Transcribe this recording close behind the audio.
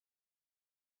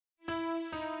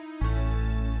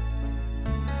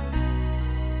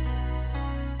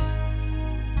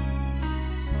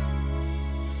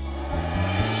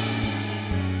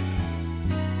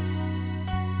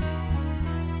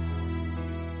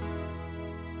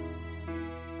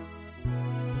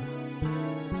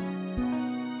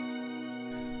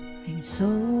so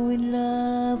in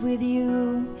love with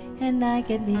you, and I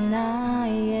can't deny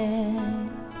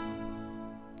it.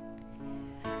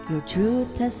 Your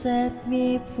truth has set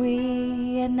me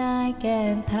free, and I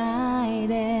can't hide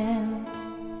it.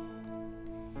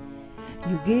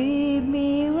 You gave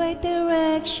me right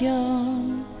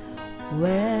direction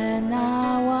when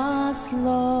I was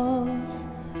lost.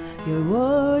 Your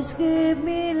words gave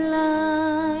me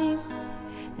life,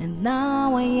 and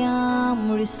now I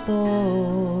am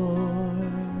restored.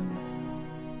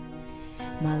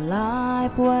 My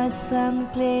life was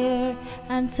unclear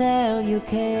until you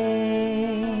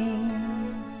came.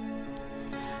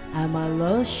 I'm a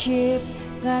lost sheep,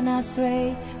 gone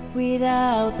astray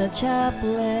without a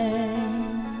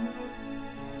chaplain.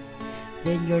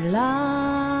 Then your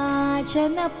light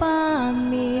shone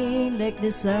upon me like the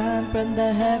sun from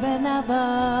the heaven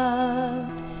above.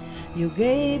 You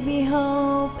gave me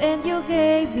hope and you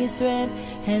gave me strength,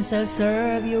 hence I'll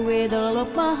serve you with all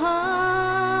of my heart.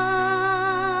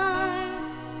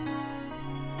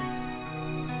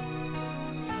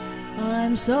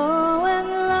 I'm so in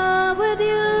love with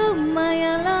you, my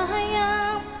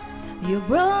Alahayam. You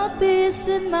brought peace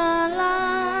in my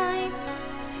life.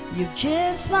 You've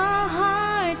changed my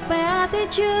heart, my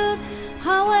attitude,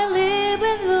 how I live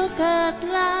and look at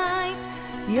life.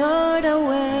 You're the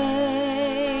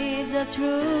way, the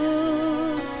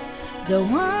truth, the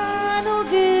one who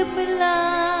gave me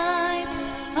life.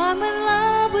 I'm in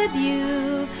love with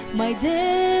you, my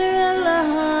dear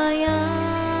Alahayam.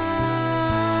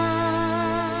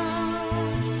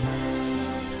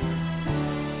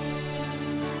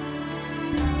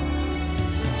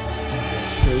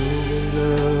 So in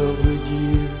love with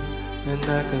you, and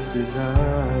I can't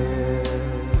deny it.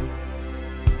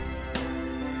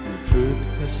 Your truth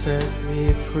has set me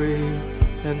free,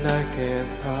 and I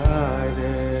can't hide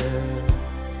it.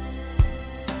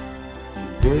 You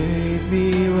gave me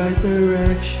right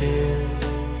direction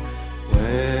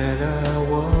when I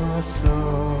was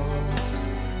lost.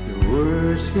 Your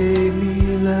words gave me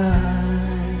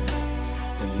life,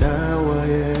 and now I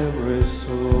am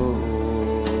restored.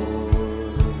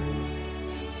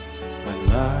 My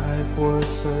life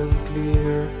was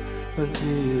unclear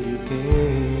until you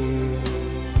came.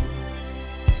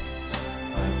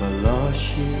 I'm a lost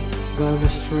sheep, gone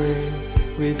astray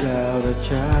without a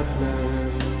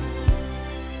chaplain.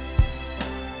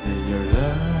 Then your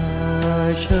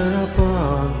light shone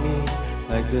upon me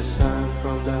like the sun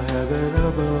from the heaven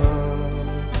above.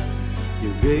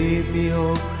 You gave me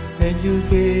hope and you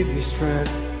gave me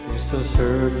strength, and so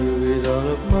serve you with all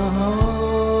of my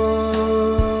heart.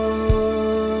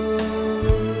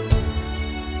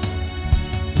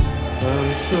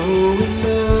 I'm so in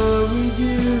love with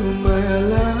you, my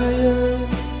Alahayam.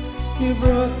 You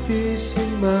brought peace in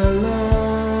my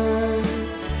life.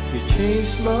 You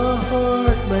changed my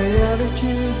heart, my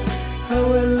attitude, how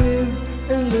I live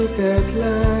and look at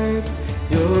life.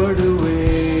 You're the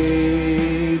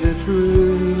way, the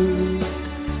truth,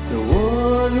 the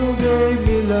one who gave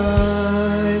me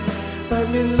life.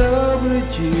 I'm in love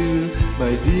with you,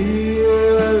 my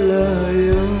dear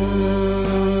Alahayam.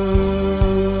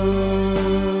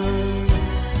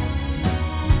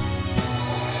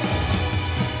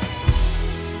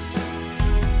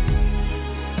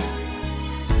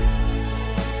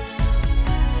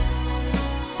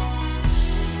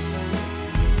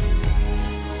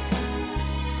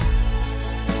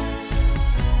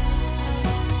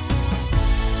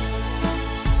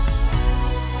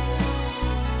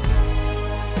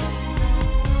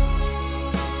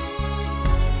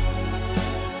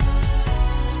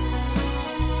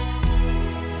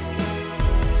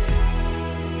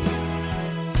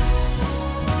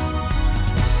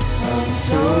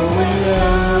 So in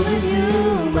love with you,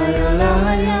 my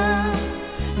Alahayam.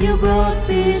 You brought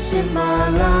peace in my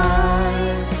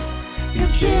life. You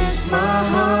changed my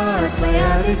heart, my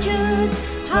attitude,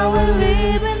 how I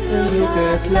live and look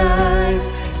at life.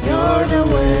 You're the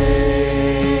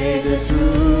way, the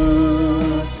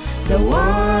truth, the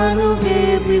one who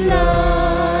gave me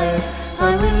life.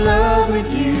 I'm in love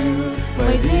with you,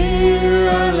 my dear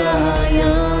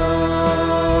Alahayam.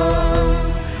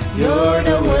 You're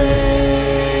the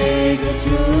way, the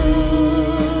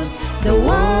truth, the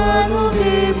one who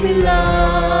gave me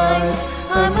life.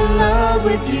 I'm in love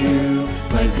with you,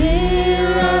 my dear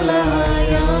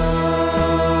Alahayam.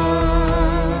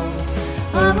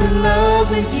 I'm in love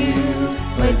with you,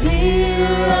 my dear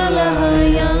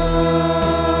Alahayam.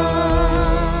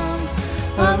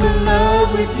 I'm in love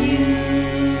with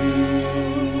you.